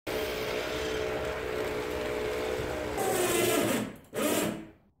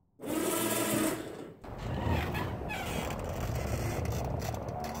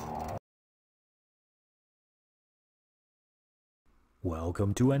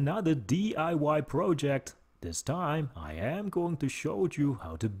Welcome to another DIY project. This time I am going to show you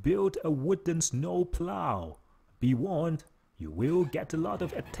how to build a wooden snow plow. Be warned, you will get a lot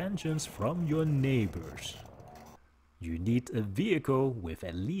of attentions from your neighbors. You need a vehicle with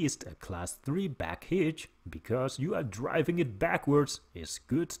at least a class 3 back hitch because you are driving it backwards. It's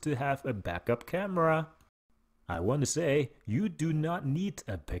good to have a backup camera. I want to say, you do not need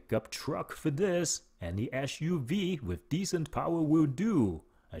a pickup truck for this. Any SUV with decent power will do.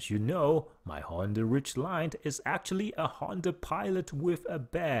 As you know, my Honda Ridgeline is actually a Honda Pilot with a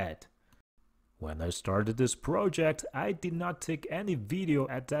bed. When I started this project, I did not take any video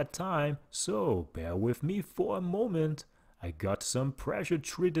at that time, so bear with me for a moment. I got some pressure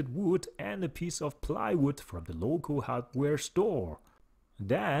treated wood and a piece of plywood from the local hardware store.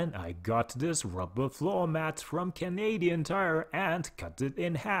 Then I got this rubber floor mat from Canadian Tire and cut it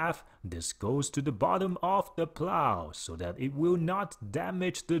in half. This goes to the bottom of the plow so that it will not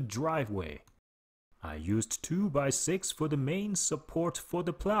damage the driveway. I used 2x6 for the main support for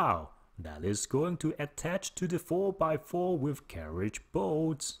the plow. That is going to attach to the 4x4 with carriage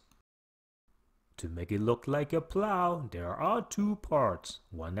bolts. To make it look like a plow, there are two parts,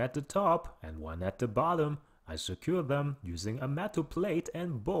 one at the top and one at the bottom. I secure them using a metal plate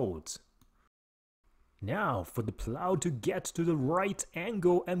and bolts. Now for the plow to get to the right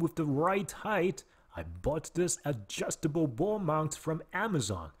angle and with the right height, I bought this adjustable ball mount from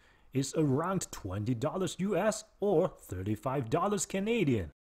Amazon. It's around $20 US or $35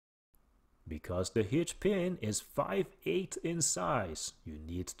 Canadian. Because the hitch pin is 5/8 in size, you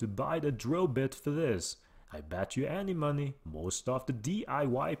need to buy the drill bit for this. I bet you any money, most of the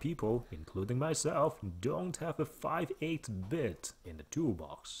DIY people, including myself, don't have a 5/8 bit in the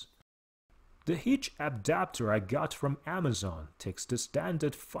toolbox. The hitch adapter I got from Amazon takes the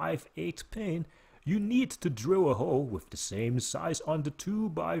standard 5/8 pin. You need to drill a hole with the same size on the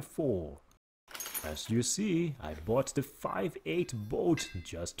 2x4. As you see, I bought the 5/8 bolt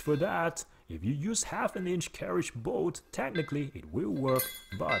just for that. If you use 1/2 inch carriage bolt, technically it will work,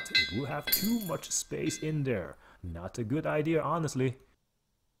 but it will have too much space in there. Not a good idea, honestly.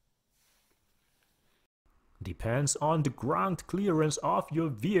 Depends on the ground clearance of your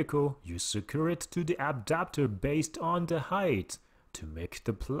vehicle. You secure it to the adapter based on the height. To make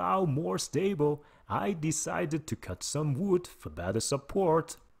the plow more stable, I decided to cut some wood for better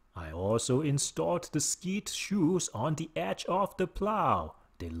support. I also installed the skeet shoes on the edge of the plow.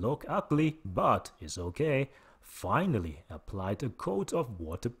 They look ugly, but it's okay. Finally applied a coat of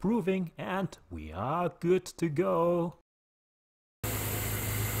waterproofing and we are good to go.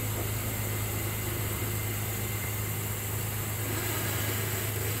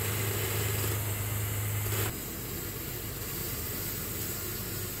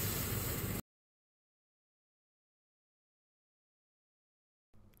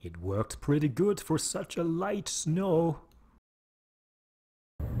 It worked pretty good for such a light snow.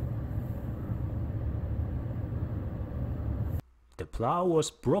 The plow was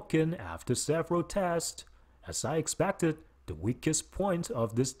broken after several tests. As I expected, the weakest point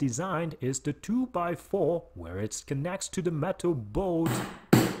of this design is the 2x4 where it connects to the metal bolt.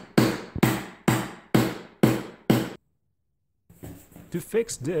 To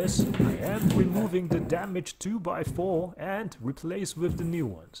fix this, I am removing the damaged 2x4 and replace with the new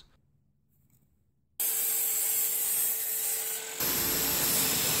ones.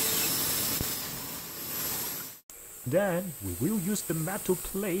 Then we will use the metal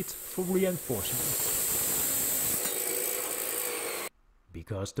plate for reinforcement.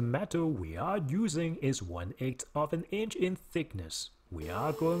 Because the metal we are using is 1/8 of an inch in thickness, we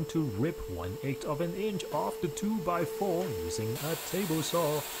are going to rip 1/8 of an inch off the 2x4 using a table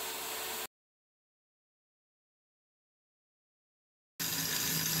saw.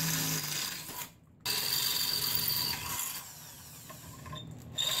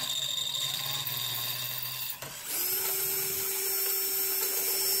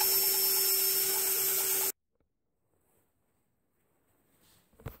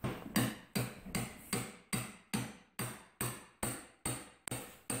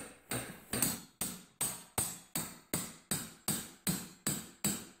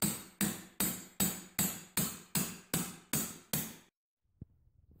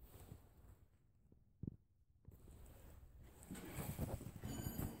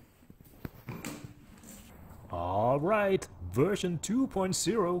 Alright, version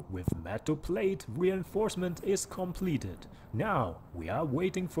 2.0 with metal plate reinforcement is completed. Now we are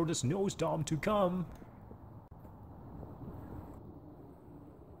waiting for the snowstorm to come.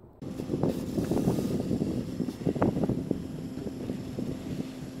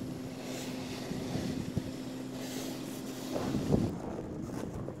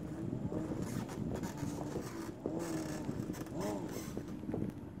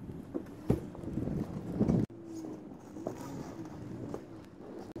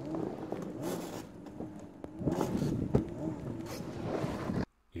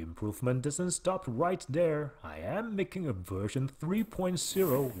 improvement doesn't stop right there. I am making a version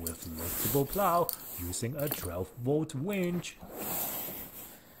 3.0 with liftable plow using a 12-volt winch.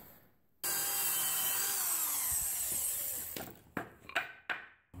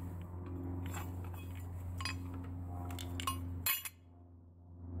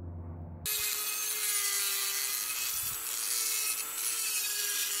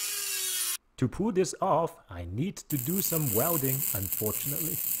 To pull this off, I need to do some welding,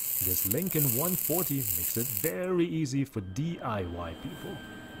 unfortunately. This Lincoln 140 makes it very easy for DIY people.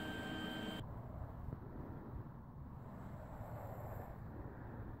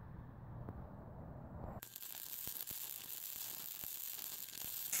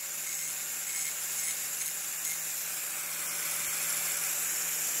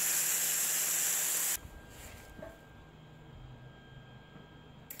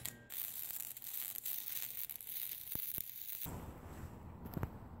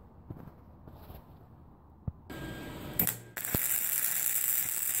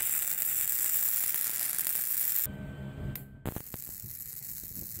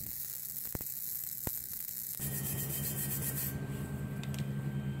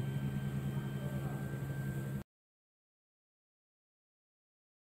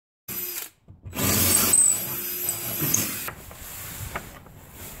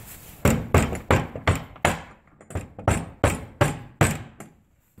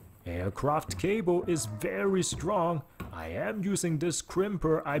 Aircraft cable is very strong. I am using this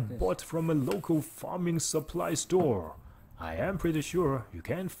crimper I bought from a local farming supply store. I am pretty sure you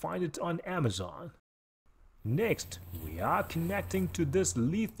can find it on Amazon. Next, we are connecting to this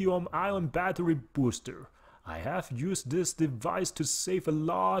lithium-ion battery booster. I have used this device to save a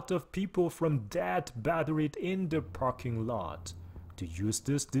lot of people from dead batteries in the parking lot. To use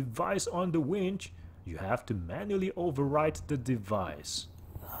this device on the winch, you have to manually override the device.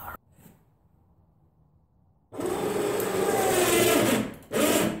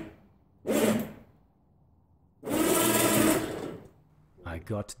 I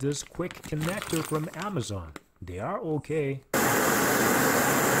got this quick connector from Amazon. They are okay.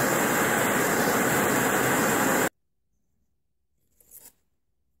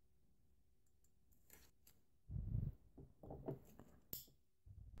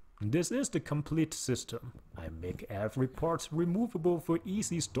 This is the complete system. I make every part removable for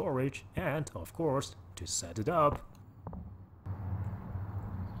easy storage and, of course, to set it up.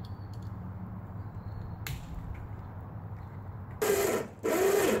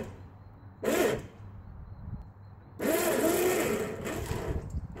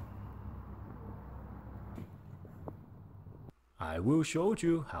 I will show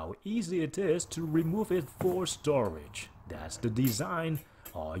you how easy it is to remove it for storage. That's the design.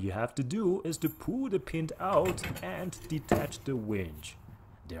 All you have to do is to pull the pin out and detach the winch.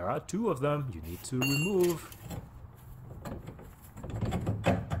 There are two of them you need to remove.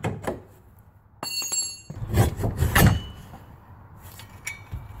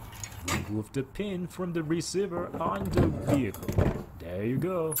 Remove the pin from the receiver on the vehicle. There you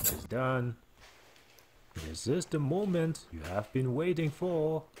go, it's done. This is the moment you have been waiting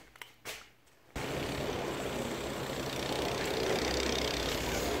for.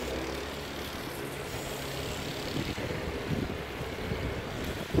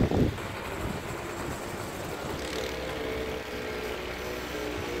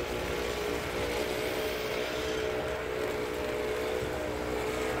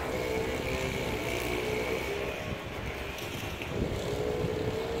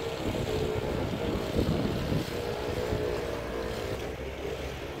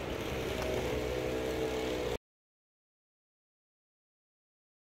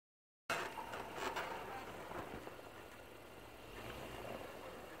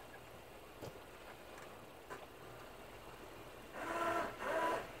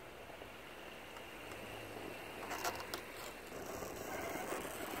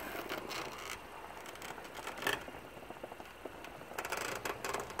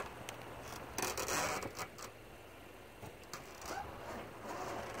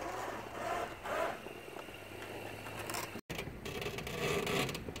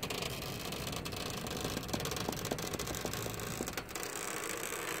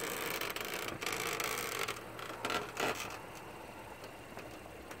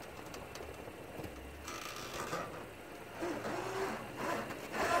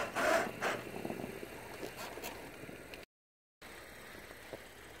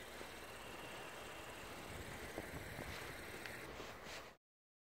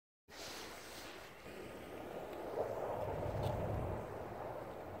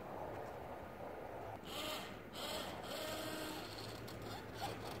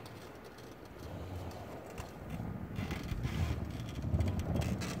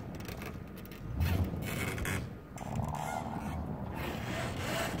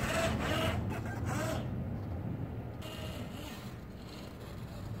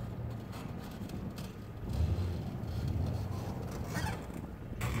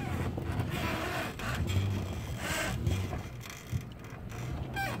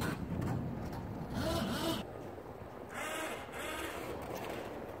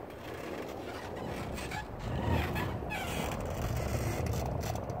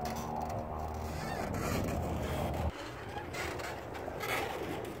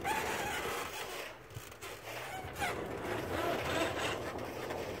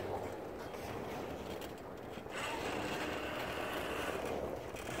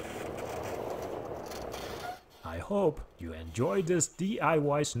 hope you enjoyed this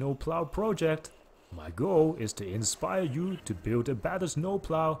DIY snowplow project. My goal is to inspire you to build a better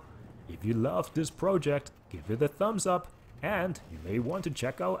snowplow. If you loved this project, give it a thumbs up, and you may want to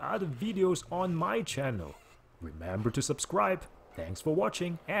check out other videos on my channel. Remember to subscribe. Thanks for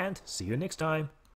watching and see you next time.